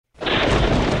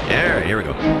right, here we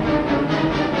go.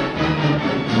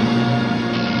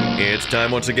 It's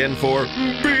time once again for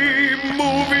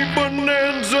B-Movie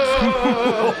Bonanza.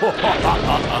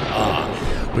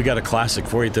 We got a classic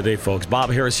for you today, folks. Bob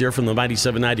Harris here from the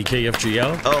 9790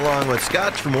 KFGO. Along with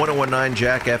Scott from 1019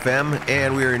 Jack FM,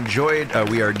 and we are joined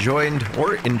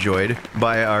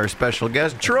by our special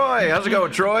guest, Troy. How's it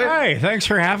going, Troy? Hey, thanks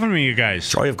for having me, you guys.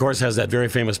 Troy, of course, has that very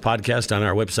famous podcast on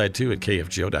our website, too, at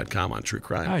kfgo.com on true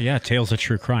crime. Oh, yeah, Tales of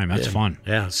True Crime. That's fun.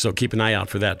 Yeah, so keep an eye out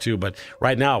for that, too. But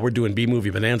right now, we're doing B-Movie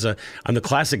Bonanza on the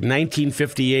classic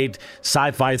 1958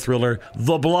 sci-fi thriller,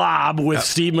 The Blob, with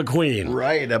Steve McQueen.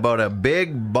 Right, about a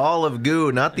big ball of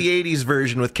goo, not the 80s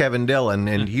version with Kevin Dillon,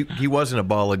 and he wasn't a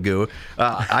ball of goo.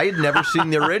 I had never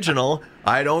seen the original.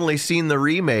 I'd only seen the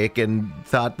remake and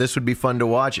thought this would be fun to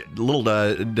watch. Little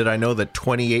did I know that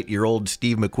 28-year-old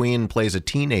Steve McQueen plays a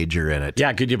teenager in it.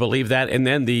 Yeah, could you believe that? And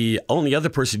then the only other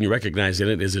person you recognize in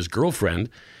it is his girlfriend,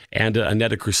 and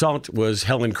Annette Crusant was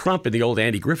Helen Crump in the old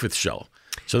Andy Griffith Show.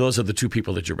 So those are the two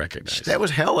people that you recognize. That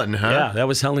was Helen, huh? Yeah, that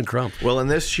was Helen Crump. Well, in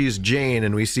this, she's Jane,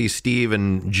 and we see Steve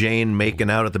and Jane making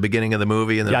out at the beginning of the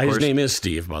movie. And then, yeah, of course, his name is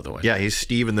Steve, by the way. Yeah, he's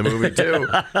Steve in the movie, too.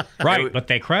 Right, but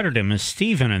they credit him as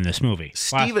Stephen in this movie.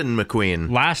 Stephen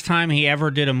McQueen. Last time he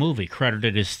ever did a movie,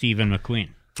 credited as Stephen McQueen.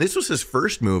 This was his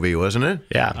first movie, wasn't it?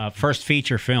 Yeah. First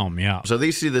feature film, yeah. So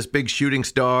they see this big shooting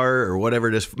star or whatever,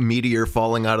 this meteor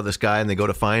falling out of the sky, and they go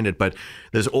to find it. But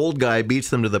this old guy beats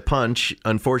them to the punch.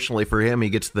 Unfortunately for him, he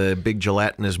gets the big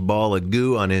gelatinous ball of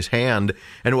goo on his hand.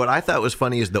 And what I thought was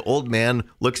funny is the old man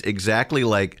looks exactly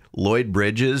like Lloyd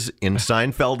Bridges in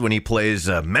Seinfeld when he plays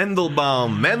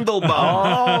Mendelbaum.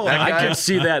 Oh, I can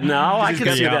see that now. I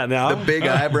can see that now. The big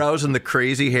eyebrows and the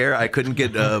crazy hair. I couldn't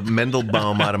get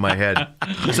Mendelbaum out of my head.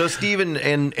 So Stephen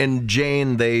and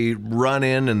Jane, they run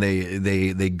in and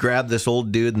they grab this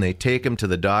old dude and they take him to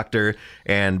the doctor.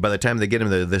 And by the time they get him,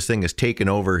 this thing has taken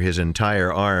over his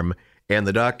entire arm. And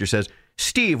the doctor says,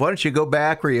 Steve, why don't you go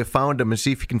back where you found him and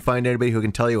see if you can find anybody who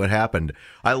can tell you what happened.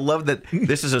 I love that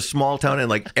this is a small town and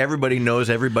like everybody knows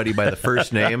everybody by the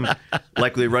first name.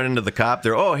 Like they run into the cop,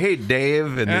 they're, oh, hey,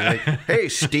 Dave. And they're like, hey,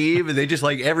 Steve. And they just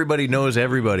like everybody knows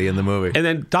everybody in the movie. And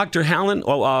then Dr. Hallen,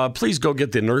 please go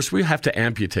get the nurse. We have to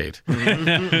amputate.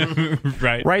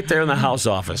 Right there in the house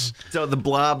office. So the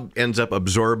blob ends up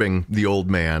absorbing the old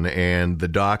man, and the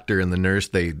doctor and the nurse,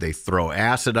 they throw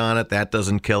acid on it. That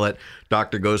doesn't kill it.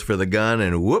 Doctor goes for the gun,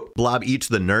 and whoop, blob eats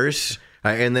the nurse.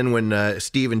 And then when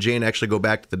Steve and Jane actually go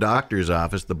back to the doctor's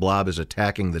office, the blob is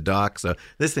attacking the doc. So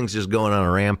this thing's just going on a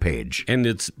rampage. And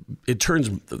it turns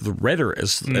the redder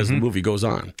as the movie goes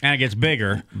on. And it gets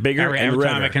bigger. Bigger and every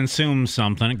time redder. it consumes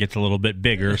something, it gets a little bit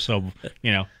bigger. So,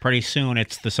 pretty soon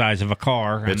it's the size of a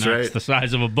car. And That's right. the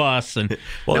size of a bus. And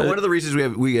now, one of the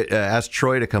reasons we asked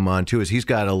Troy to come on, too, is he's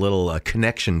got a little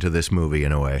connection to this movie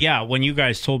in a way. yeah, when you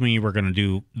guys told me you were going to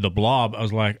do The Blob, I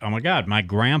was like, oh, my God, my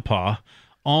grandpa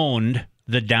owned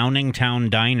the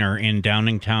Downingtown Diner in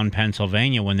Downingtown,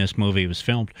 Pennsylvania when this movie was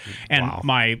filmed. And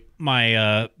my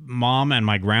mom and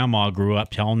my grandma grew up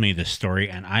telling me this story,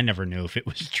 and I never knew if it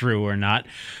was true or not.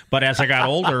 But as I got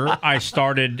older, I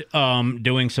started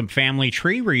doing some family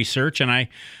tree research, and I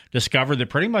discovered that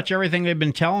pretty much everything they've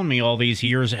been telling me all these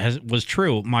years was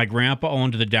true. My grandpa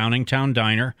owned the Downingtown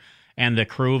Diner, and the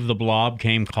crew of The Blob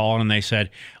came calling, and they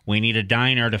said, we need a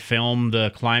diner to film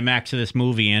the climax of this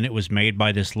movie in. It was made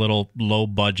by this little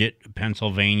low-budget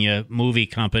Pennsylvania movie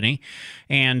company,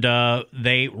 and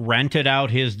they rented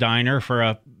out his diner for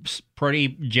a pretty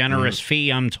generous fee,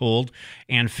 I'm told,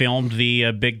 and filmed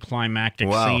the big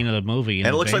climactic scene of the movie. And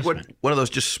it looks like one of those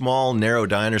just small, narrow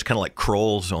diners, kind of like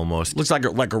Kroll's almost. Looks like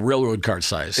a railroad car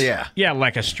size. Yeah. Yeah,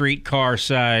 like a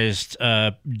streetcar-sized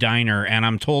diner, and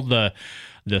I'm told the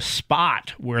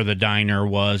spot where the diner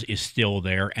was is still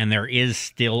there, and there is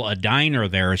still a diner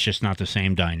there. It's just not the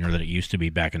same diner that it used to be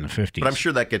back in the 50s. But I'm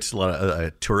sure that gets a lot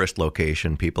of tourist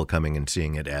location, people coming and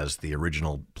seeing it as the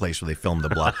original place where they filmed The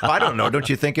Blob. I don't know. Don't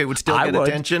you think it would still get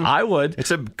attention? I would.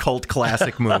 It's a cult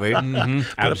classic movie.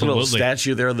 Put up a little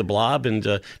statue there of The Blob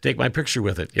and take my picture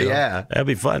with it. Yeah. That'd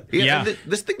be fun. Yeah.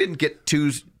 This thing didn't get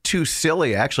too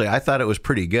silly, actually. I thought it was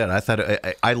pretty good. I thought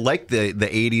I liked the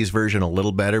 80s version a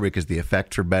little better because the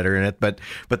effects are better in it. But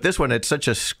this one, it's such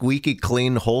a squeaky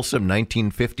clean, wholesome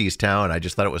 1950s town. I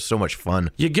just thought it was so much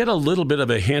fun. You get a little bit of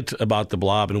a hint about the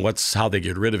Blob and how they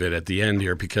get rid of it at the end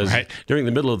here, because during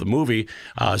the middle of the movie,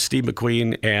 Steve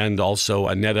McQueen and also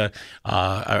Anita,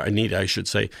 I should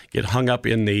say, get hung up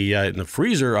in the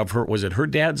freezer of her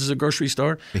dad's grocery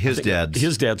store? His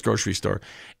dad's grocery store.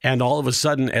 And all of a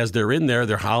sudden, as they're in there,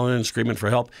 they're hollering and screaming for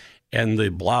help, and the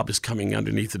Blob is coming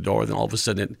underneath the door. Then all of a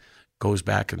sudden, it goes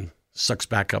back and sucks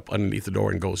back up underneath the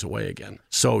door and goes away again.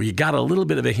 So you got a little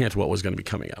bit of a hint what was going to be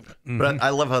coming up. But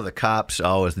I love how the cops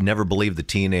always never believe the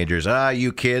teenagers.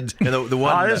 You kids. And the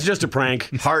one, it's just a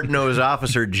prank. Hard-nosed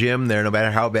Officer Jim there, no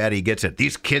matter how bad he gets it,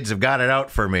 these kids have got it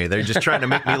out for me. They're just trying to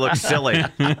make me look silly.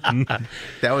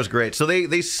 That was great. So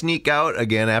they sneak out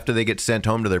again after they get sent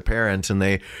home to their parents, and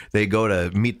they go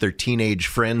to meet their teenage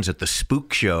friends at the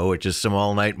Spook Show, which is some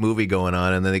all-night movie going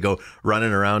on, and then they go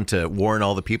running around to warn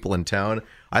all the people in town.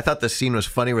 I thought the scene was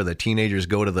funny where the teenagers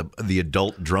go to the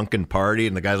adult drunken party,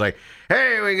 and the guy's like,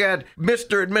 "Hey, we got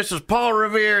Mr. and Mrs. Paul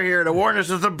Revere here to warn us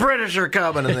that the British are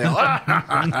coming," and they all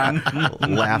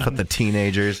laugh at the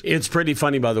teenagers. It's pretty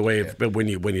funny, by the way, when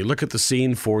you look at the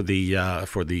scene for the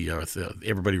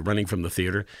everybody running from the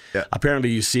theater. Yeah. Apparently,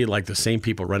 you see like the same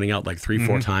people running out like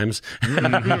 3-4 times,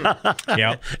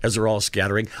 as they're all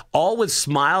scattering, all with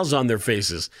smiles on their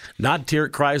faces, not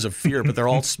cries of fear, but they're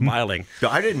all smiling.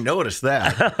 I didn't notice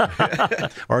that.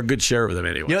 Or a good share of them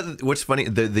anyway. You know what's funny?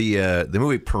 The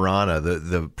movie Piranha,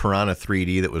 the Piranha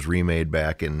 3D that was remade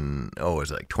back in it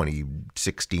was like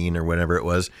 2016 or whenever it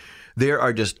was. There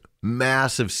are just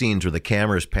massive scenes where the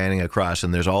camera is panning across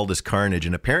and there's all this carnage.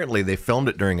 And apparently they filmed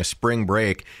it during a spring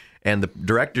break. And the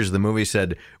directors of the movie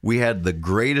said, we had the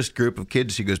greatest group of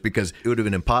kids. He goes, because it would have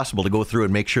been impossible to go through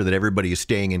and make sure that everybody is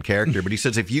staying in character. But he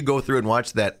says, if you go through and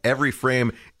watch that, every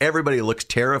frame, everybody looks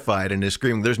terrified and is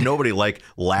screaming. There's nobody like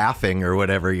laughing or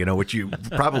whatever, which you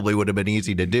probably would have been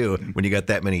easy to do when you got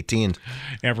that many teens.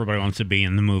 Everybody wants to be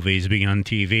in the movies, be on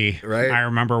TV. Right. I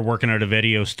remember working at a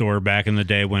video store back in the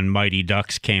day when Mighty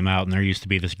Ducks came out, and there used to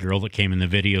be this girl that came in the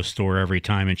video store every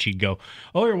time, and she'd go,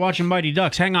 "Oh, you're watching Mighty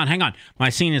Ducks. Hang on. My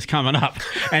scene is coming up."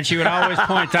 And she would always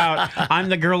point out, "I'm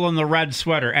the girl in the red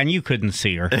sweater," and you couldn't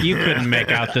see her. You couldn't make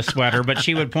out the sweater, but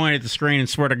she would point at the screen and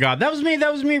swear to God, that was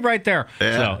me right there.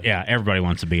 Yeah. So, yeah, everybody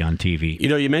wants to be on TV.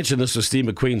 You mentioned this was Steve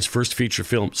McQueen's first feature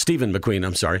film. Stephen McQueen,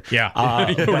 I'm sorry. Yeah.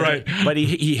 Right. But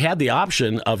he had the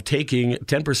option of taking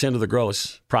 10% of the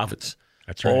gross profits.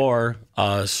 That's right. Or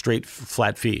a straight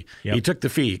flat fee. Yep. He took the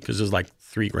fee because it was like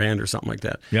 $3,000 or something like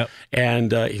that. Yep.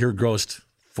 And here grossed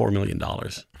 $4 million.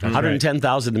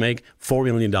 $110,000 to make, $4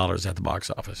 million at the box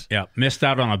office. Yeah, missed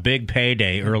out on a big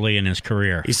payday early in his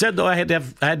career. He said, though, I had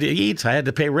to eat, I had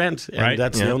to pay rent, and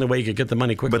that's the only way you could get the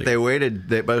money quickly. But they waited,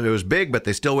 but it was big, but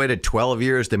they still waited 12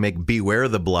 years to make Beware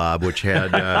the Blob, which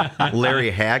had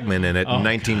Larry Hagman in it in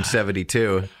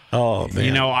 1972. Oh,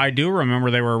 man. I do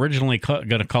remember they were originally going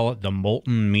to call it the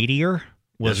Molten Meteor.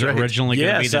 Was originally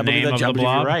going to be the name of the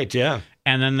Blob. Right, yeah.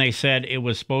 And then they said it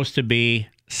was supposed to be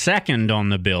second on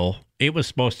the bill. It was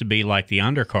supposed to be like the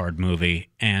Undercard movie,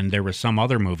 and there was some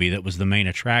other movie that was the main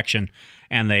attraction,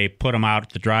 and they put them out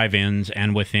at the drive-ins,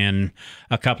 and within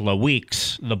a couple of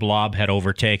weeks, the Blob had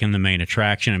overtaken the main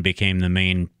attraction and became the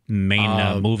main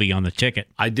movie on the ticket.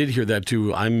 I did hear that,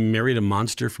 too. I Married a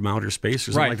Monster from Outer Space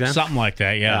or something like that? Something like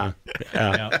that, yeah.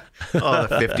 The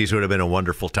 50s would have been a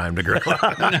wonderful time to grow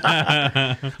up.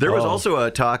 There was also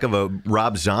a talk of a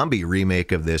Rob Zombie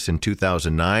remake of this in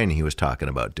 2009. He was talking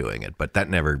about doing it, but that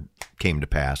never came to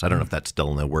pass. I don't know if that's still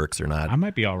in the works or not. I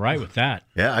might be all right with that.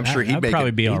 Yeah, I'm sure he'd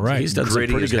probably be all right. He's done some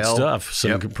pretty good stuff,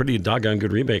 some pretty doggone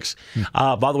good remakes.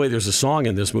 By the way, there's a song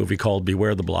in this movie called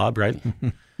Beware the Blob, right?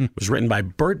 It was written by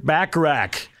Burt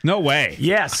Bacharach. No way.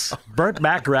 Yes, Burt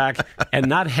Bacharach, and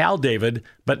not Hal David,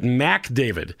 but Mac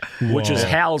David, which is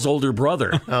Hal's older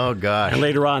brother. Oh, gosh. And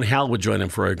later on, Hal would join him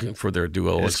for their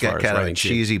duo as far as kind of writing. A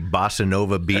cheesy bossa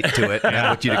nova beat to it,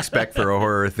 what you'd expect for a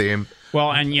horror theme.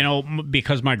 Well, and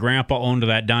because my grandpa owned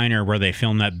that diner where they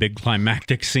filmed that big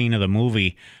climactic scene of the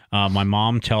movie, my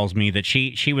mom tells me that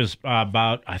she was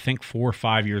about, I think, 4 or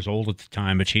 5 years old at the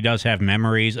time, but she does have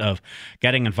memories of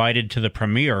getting invited to the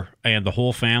premiere, and the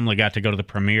whole family got to go to the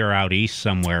premiere out east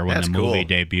somewhere when the movie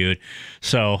debuted.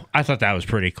 So I thought that was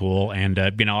pretty cool, and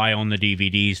I own the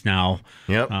DVDs now.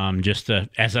 Yep. Just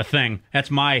as a thing. That's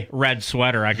my red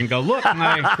sweater. I can go, look,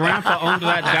 my grandpa owned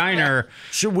that diner.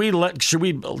 Should we?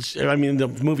 I mean, the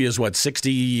movie is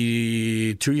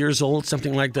 62 years old,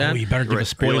 something like that. Oh, you better give a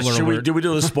spoiler alert. Do we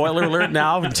do a spoiler alert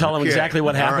now and tell them exactly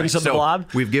what happens to the Blob?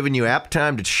 We've given you app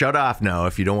time to shut off now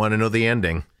if you don't want to know the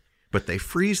ending. But they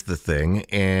freeze the thing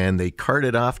and they cart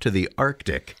it off to the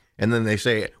Arctic. And then they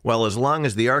say, well, as long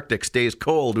as the Arctic stays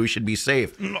cold, we should be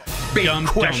safe. Big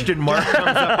question mark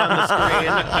comes up on the screen.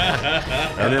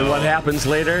 And then what happens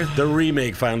later? The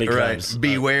remake finally comes. Right.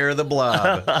 Beware the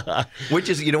Blob. Which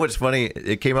is, what's funny?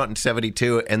 It came out in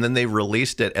 72, and then they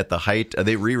released it at the height.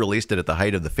 They re-released it at the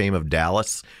height of the fame of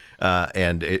Dallas.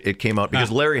 and it came out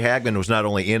because Larry Hagman was not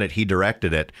only in it, he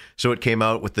directed it. So it came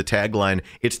out with the tagline,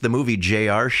 "It's the movie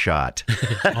JR shot."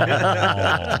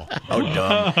 Oh,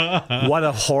 dumb. What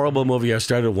a horrible movie. I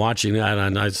started watching that,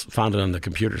 and I found it on the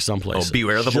computer someplace. Oh,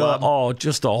 Beware the Blob? Oh,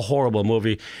 just a horrible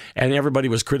movie. And everybody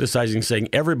was criticizing, saying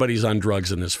everybody's on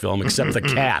drugs in this film except the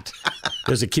cat.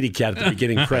 There's a kitty cat at the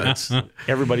beginning credits.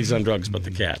 Everybody's on drugs but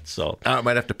the cat. So I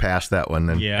might have to pass that one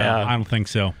then. Yeah, I don't think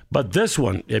so. But this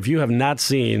one, if you have not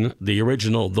seen the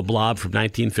original The Blob from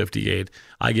 1958,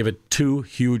 I give it 2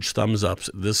 huge thumbs ups.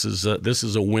 This is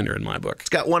a winner in my book. It's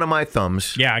got one of my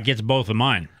thumbs. Yeah, it gets both of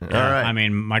mine. All right. I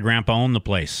mean, my grandpa owned the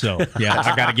place, so yeah,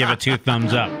 I got to give it 2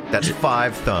 thumbs up. That's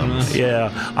 5 thumbs.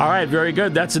 Yeah. All right, very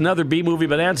good. That's another B-Movie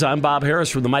Bonanza. I'm Bob Harris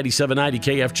from the Mighty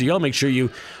 790 KFGO. Make sure you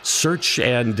search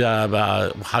and,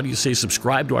 how do you say,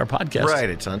 subscribe to our podcast. Right.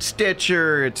 It's on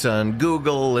Stitcher. It's on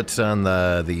Google. It's on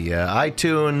the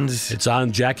iTunes. It's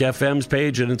on Jack FM's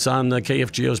page, and it's on the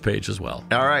KFGO's page as well.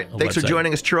 All right. Thanks for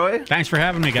joining us, Troy. Thanks for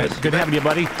having me, guys. Good having you,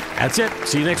 buddy. That's it.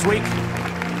 See you next week.